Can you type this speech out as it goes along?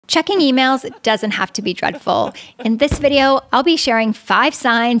Checking emails doesn't have to be dreadful. In this video, I'll be sharing 5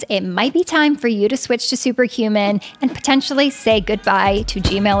 signs it might be time for you to switch to Superhuman and potentially say goodbye to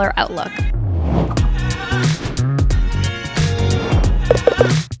Gmail or Outlook.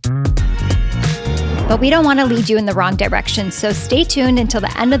 But we don't want to lead you in the wrong direction, so stay tuned until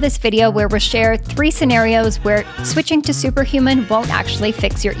the end of this video where we'll share 3 scenarios where switching to Superhuman won't actually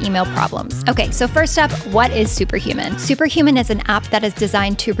fix your email problems. Okay, so first up, what is Superhuman? Superhuman is an app that is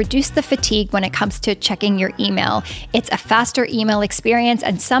designed to reduce the fatigue when it comes to checking your email. It's a faster email experience,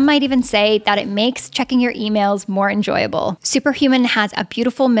 and some might even say that it makes checking your emails more enjoyable. Superhuman has a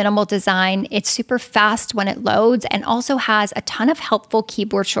beautiful minimal design, it's super fast when it loads, and also has a ton of helpful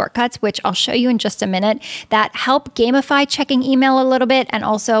keyboard shortcuts, which I'll show you in just a minute, that help gamify checking email a little bit and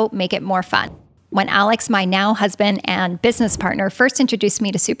also make it more fun. When Alex, my now husband and business partner, first introduced me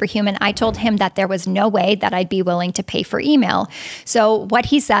to Superhuman, I told him that there was no way that I'd be willing to pay for email. So what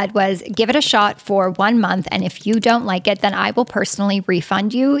he said was, give it a shot for 1 month, and if you don't like it, then I will personally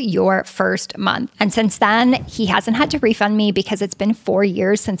refund you your first month. And since then, he hasn't had to refund me because it's been 4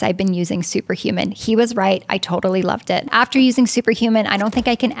 years since I've been using Superhuman. He was right. I totally loved it. After using Superhuman, I don't think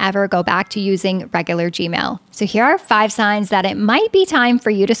I can ever go back to using regular Gmail. So here are 5 signs that it might be time for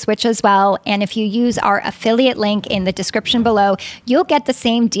you to switch as well. And if you use our affiliate link in the description below, you'll get the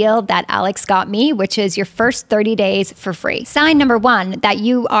same deal that Alex got me, which is your first 30 days for free. Sign number 1 that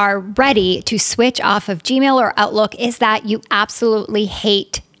you are ready to switch off of Gmail or Outlook is that you absolutely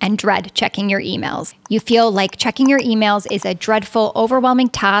hate and dread checking your emails. You feel like checking your emails is a dreadful, overwhelming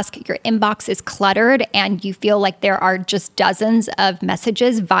task. Your inbox is cluttered and you feel like there are just dozens of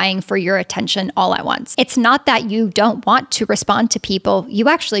messages vying for your attention all at once. It's not that you don't want to respond to people. You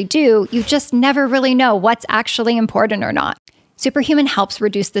actually do. You just never really know what's actually important or not. Superhuman helps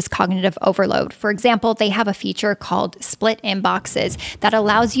reduce this cognitive overload. For example, they have a feature called split inboxes that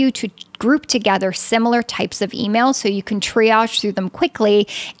allows you to group together similar types of emails so you can triage through them quickly,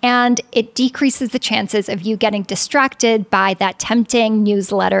 and it decreases the chances of you getting distracted by that tempting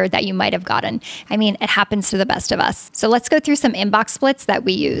newsletter that you might have gotten. I mean, it happens to the best of us. So let's go through some inbox splits that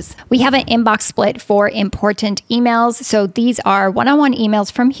we use. We have an inbox split for important emails. So these are one-on-one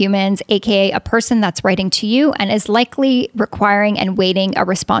emails from humans, aka a person that's writing to you and is likely requiring and waiting a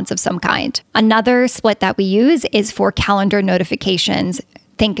response of some kind. Another split that we use is for calendar notifications.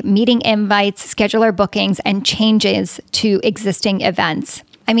 Think meeting invites, scheduler bookings, and changes to existing events.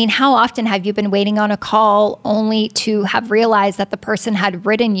 I mean, how often have you been waiting on a call only to have realized that the person had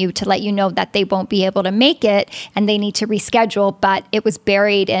written you to let you know that they won't be able to make it and they need to reschedule, but it was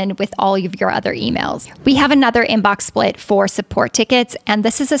buried in with all of your other emails? We have another inbox split for support tickets, and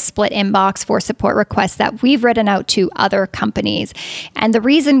this is a split inbox for support requests that we've written out to other companies. And the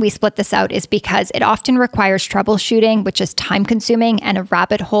reason we split this out is because it often requires troubleshooting, which is time consuming and a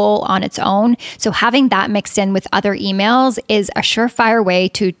rabbit hole on its own. So having that mixed in with other emails is a surefire way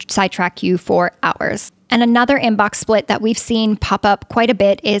to sidetrack you for hours. And another inbox split that we've seen pop up quite a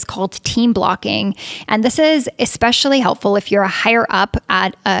bit is called team blocking. And this is especially helpful if you're a higher up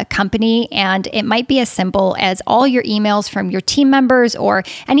at a company, and it might be as simple as all your emails from your team members or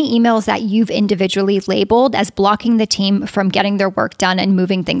any emails that you've individually labeled as blocking the team from getting their work done and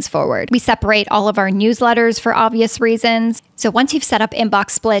moving things forward. We separate all of our newsletters for obvious reasons. So once you've set up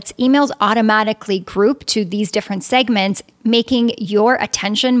inbox splits, emails automatically group to these different segments, making your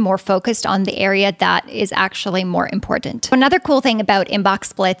attention more focused on the area that is actually more important. Another cool thing about inbox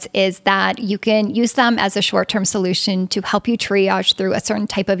splits is that you can use them as a short-term solution to help you triage through a certain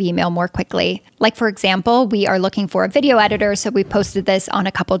type of email more quickly. Like, for example, we are looking for a video editor, so we posted this on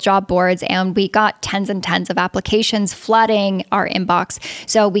a couple job boards and we got tens and tens of applications flooding our inbox.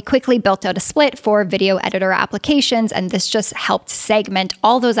 So we quickly built out a split for video editor applications, and this just helped segment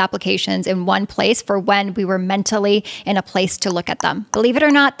all those applications in one place for when we were mentally in a place to look at them. Believe it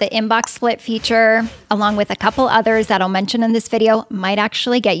or not, the inbox split feature, along with a couple others that I'll mention in this video, might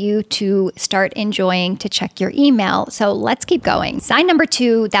actually get you to start enjoying to check your email. So let's keep going. Sign number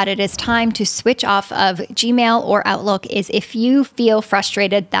 2 that it is time to switch off of Gmail or Outlook is if you feel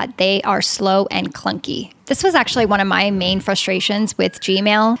frustrated that they are slow and clunky. This was actually one of my main frustrations with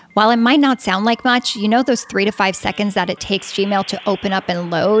Gmail. While it might not sound like much, you know those 3 to 5 seconds that it takes Gmail to open up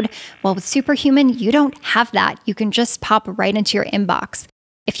and load? Well, with Superhuman, you don't have that. You can just pop right into your inbox.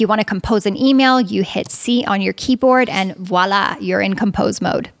 If you want to compose an email, you hit C on your keyboard and voila, you're in compose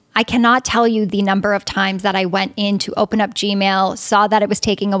mode. I cannot tell you the number of times that I went in to open up Gmail, saw that it was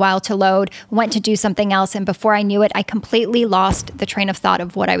taking a while to load, went to do something else, and before I knew it, I completely lost the train of thought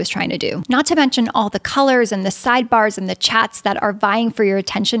of what I was trying to do. Not to mention all the colors and the sidebars and the chats that are vying for your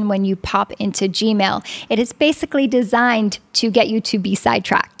attention when you pop into Gmail. It is basically designed to get you to be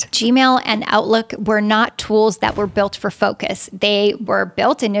sidetracked. Gmail and Outlook were not tools that were built for focus. They were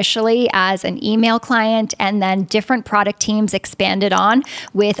built initially as an email client, and then different product teams expanded on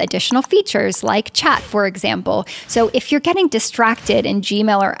with additional features like chat, for example. So if you're getting distracted in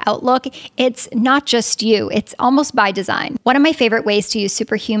Gmail or Outlook, it's not just you, it's almost by design. One of my favorite ways to use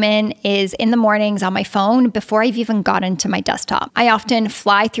Superhuman is in the mornings on my phone before I've even gotten to my desktop. I often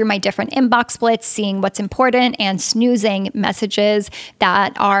fly through my different inbox splits, seeing what's important and snoozing messages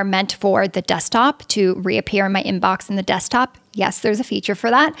that are meant for the desktop to reappear in my inbox in the desktop. Yes, there's a feature for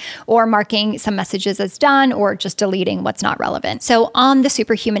that, or marking some messages as done, or just deleting what's not relevant. So on the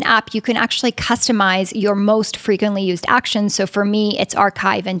Superhuman app, you can actually customize your most frequently used actions. So for me, it's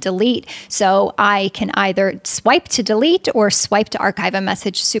archive and delete. So I can either swipe to delete or swipe to archive a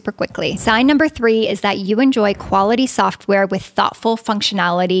message super quickly. Sign number 3 is that you enjoy quality software with thoughtful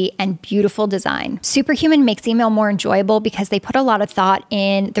functionality and beautiful design. Superhuman makes email more enjoyable because they put a lot of thought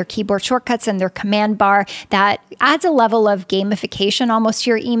in their keyboard shortcuts and their command bar that adds a level of gamification almost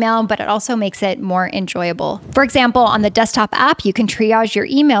to your email, but it also makes it more enjoyable. For example, on the desktop app, you can triage your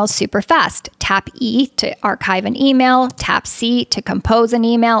emails super fast. Tap E to archive an email, tap C to compose an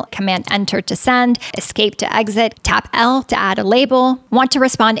email, Command Enter to send, Escape to exit, tap L to add a label. Want to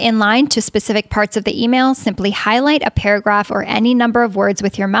respond inline to specific parts of the email? Simply highlight a paragraph or any number of words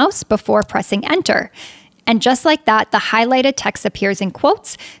with your mouse before pressing Enter. And just like that, the highlighted text appears in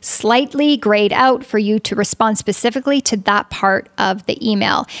quotes, slightly grayed out for you to respond specifically to that part of the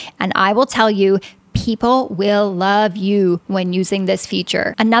email. And I will tell you, people will love you when using this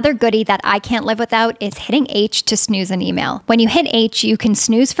feature. Another goodie that I can't live without is hitting H to snooze an email. When you hit H, you can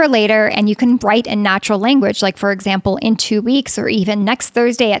snooze for later and you can write in natural language, like for example, in 2 weeks or even next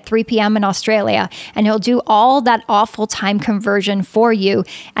Thursday at 3 p.m. in Australia. And it'll do all that awful time conversion for you.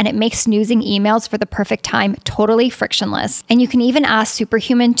 And it makes snoozing emails for the perfect time totally frictionless. And you can even ask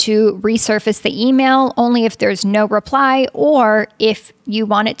Superhuman to resurface the email only if there's no reply or if you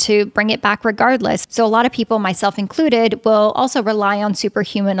want it to bring it back regardless. So a lot of people, myself included, will also rely on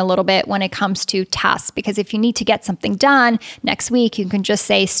Superhuman a little bit when it comes to tasks, because if you need to get something done next week, you can just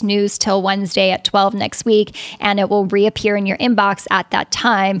say snooze till Wednesday at 12 next week, and it will reappear in your inbox at that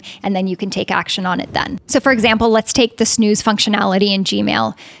time, and then you can take action on it then. So for example, let's take the snooze functionality in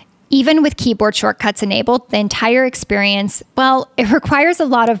Gmail. Even with keyboard shortcuts enabled, the entire experience, well, it requires a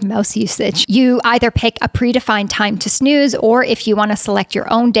lot of mouse usage. You either pick a predefined time to snooze, or if you want to select your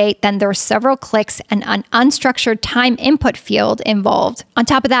own date, then there are several clicks and an unstructured time input field involved. On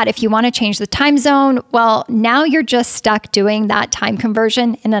top of that, if you want to change the time zone, well, now you're just stuck doing that time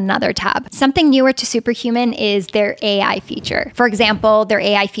conversion in another tab. Something newer to Superhuman is their AI feature. For example, their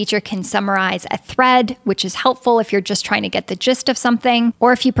AI feature can summarize a thread, which is helpful if you're just trying to get the gist of something,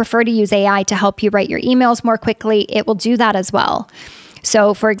 or if you prefer to use AI to help you write your emails more quickly, it will do that as well.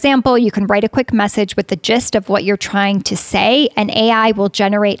 So for example, you can write a quick message with the gist of what you're trying to say, and AI will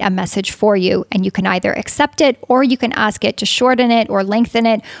generate a message for you. And you can either accept it, or you can ask it to shorten it or lengthen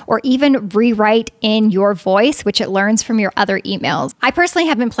it, or even rewrite in your voice, which it learns from your other emails. I personally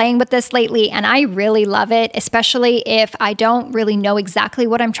have been playing with this lately, and I really love it, especially if I don't really know exactly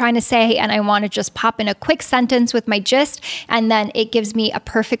what I'm trying to say and I want to just pop in a quick sentence with my gist, and then it gives me a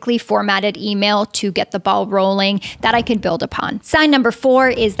perfectly formatted email to get the ball rolling that I can build upon. Sign number 4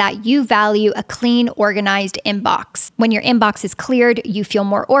 is that you value a clean, organized inbox. When your inbox is cleared, you feel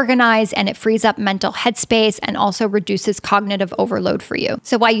more organized, and it frees up mental headspace and also reduces cognitive overload for you.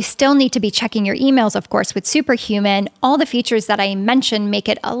 So while you still need to be checking your emails, of course, with Superhuman, all the features that I mentioned make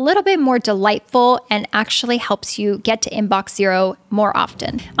it a little bit more delightful and actually helps you get to inbox zero more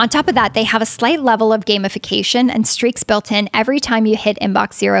often. On top of that, they have a slight level of gamification and streaks built in every time you hit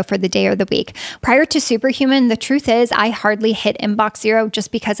inbox zero for the day or the week. Prior to Superhuman, the truth is I hardly hit inbox zero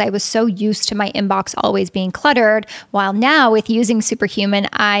just because I was so used to my inbox always being cluttered, while now with using Superhuman,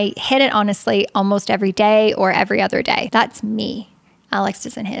 I hit it honestly almost every day or every other day. That's me. Alex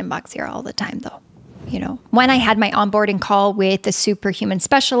doesn't hit inbox zero all the time though. When I had my onboarding call with the Superhuman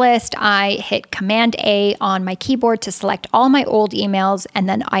specialist, I hit Command A on my keyboard to select all my old emails, and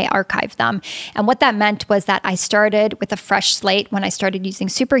then I archived them. And what that meant was that I started with a fresh slate when I started using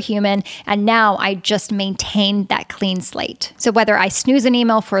Superhuman, and now I just maintained that clean slate. So whether I snooze an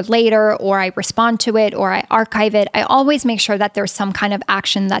email for later, or I respond to it, or I archive it, I always make sure that there's some kind of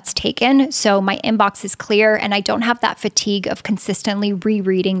action that's taken so my inbox is clear and I don't have that fatigue of consistently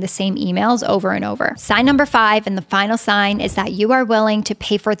rereading the same emails over and over. Sign number 5, and the final sign, is that you are willing to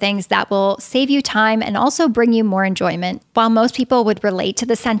pay for things that will save you time and also bring you more enjoyment. While most people would relate to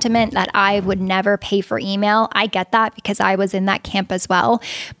the sentiment that I would never pay for email, I get that because I was in that camp as well.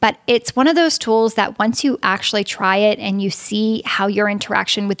 But it's one of those tools that once you actually try it and you see how your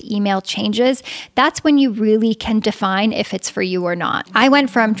interaction with email changes, that's when you really can define if it's for you or not. I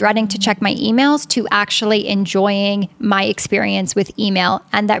went from dreading to check my emails to actually enjoying my experience with email.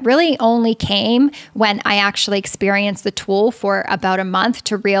 And that really only came when I actually experienced the tool for about a month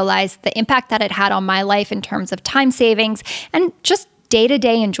to realize the impact that it had on my life in terms of time savings and just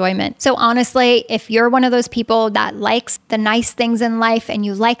day-to-day enjoyment. So honestly, if you're one of those people that likes the nice things in life and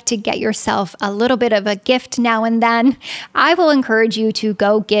you like to get yourself a little bit of a gift now and then, I will encourage you to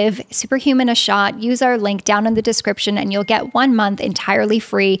go give Superhuman a shot. Use our link down in the description and you'll get 1 month entirely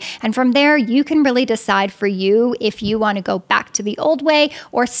free. And from there, you can really decide for you if you want to go back to the old way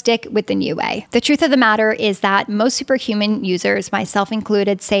or stick with the new way. The truth of the matter is that most Superhuman users, myself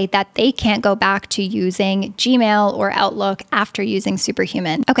included, say that they can't go back to using Gmail or Outlook after using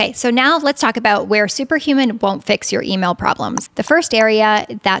Superhuman. Okay, so now let's talk about where Superhuman won't fix your email problems. The first area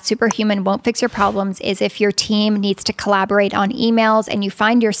that Superhuman won't fix your problems is if your team needs to collaborate on emails and you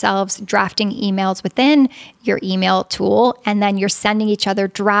find yourselves drafting emails within your email tool, and then you're sending each other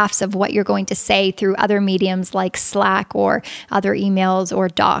drafts of what you're going to say through other mediums like Slack or other emails or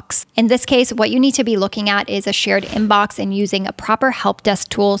docs. In this case, what you need to be looking at is a shared inbox and using a proper help desk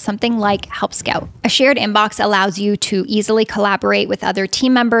tool, something like Help Scout. A shared inbox allows you to easily collaborate with other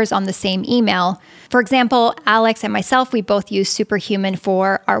team members on the same email. For example, Alex and myself, we both use Superhuman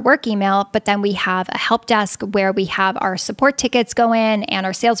for our work email, but then we have a help desk where we have our support tickets go in and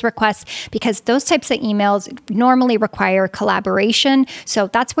our sales requests, because those types of emails normally require collaboration. So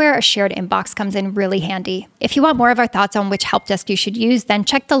that's where a shared inbox comes in really handy. If you want more of our thoughts on which help desk you should use, then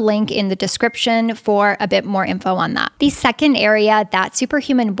check the link in the description for a bit more info on that. The second area that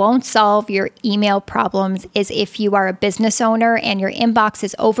Superhuman won't solve your email problems is if you are a business owner and your inbox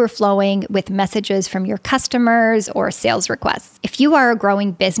is overflowing with messages from your customers or sales requests. If you are a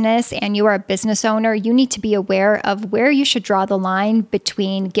growing business and you are a business owner, you need to be aware of where you should draw the line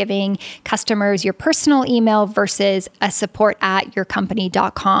between giving customers your personal email versus a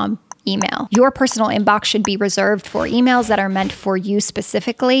support@yourcompany.com email. Your personal inbox should be reserved for emails that are meant for you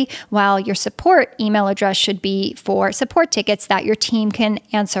specifically, while your support email address should be for support tickets that your team can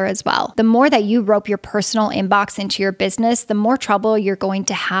answer as well. The more that you rope your personal inbox into your business, the more trouble you're going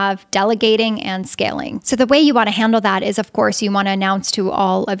to have delegating and scaling. So the way you want to handle that is, of course, you want to announce to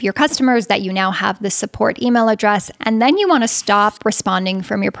all of your customers that you now have the support email address, and then you want to stop responding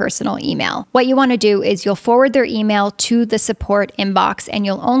from your personal email. What you want to do is you'll forward their email to the support inbox and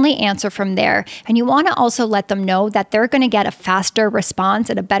you'll only answer from there. And you want to also let them know that they're going to get a faster response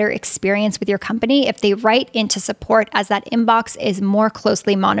and a better experience with your company if they write into support, as that inbox is more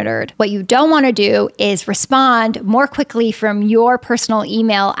closely monitored. What you don't want to do is respond more quickly from your personal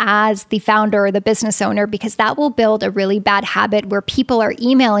email as the founder or the business owner, because that will build a really bad habit where people are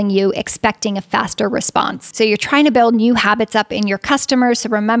emailing you expecting a faster response. So you're trying to build new habits up in your customers. So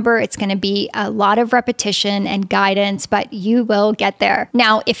remember, it's going to be a lot of repetition and guidance, but you will get there.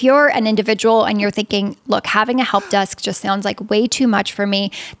 Now, if you're an individual and you're thinking, look, having a help desk just sounds like way too much for me,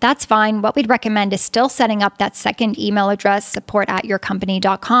 that's fine. What we'd recommend is still setting up that second email address,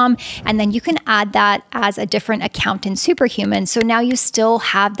 support@yourcompany.com, and then you can add that as a different account in Superhuman. So now you still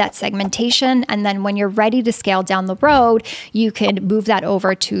have that segmentation, and then when you're ready to scale down the road, you can move that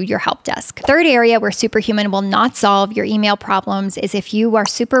over to your help desk. Third area where Superhuman will not solve your email problems is if you are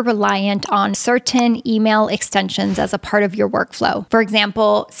super reliant on certain email extensions as a part of your workflow. For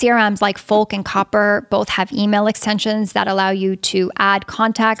example, CRMs like Folk and Copper both have email extensions that allow you to add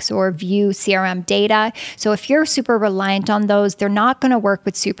contacts or view CRM data. So if you're super reliant on those, they're not going to work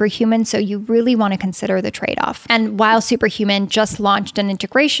with Superhuman. So you really want to consider the trade-off. And while Superhuman just launched an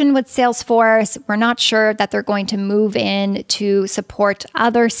integration with Salesforce, we're not sure that they're going to move in to support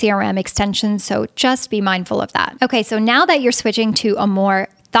other CRM extensions. So just be mindful of that. Okay, so now that you're switching to a more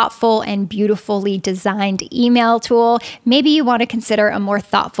thoughtful and beautifully designed email tool, maybe you want to consider a more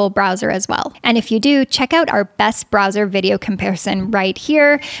thoughtful browser as well. And if you do, check out our best browser video comparison right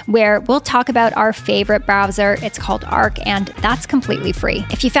here, where we'll talk about our favorite browser. It's called Arc, and that's completely free.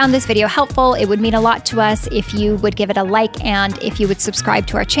 If you found this video helpful, it would mean a lot to us if you would give it a like and if you would subscribe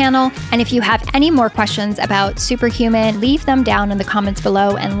to our channel. And if you have any more questions about Superhuman, leave them down in the comments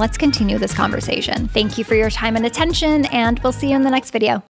below and let's continue this conversation. Thank you for your time and attention, and we'll see you in the next video.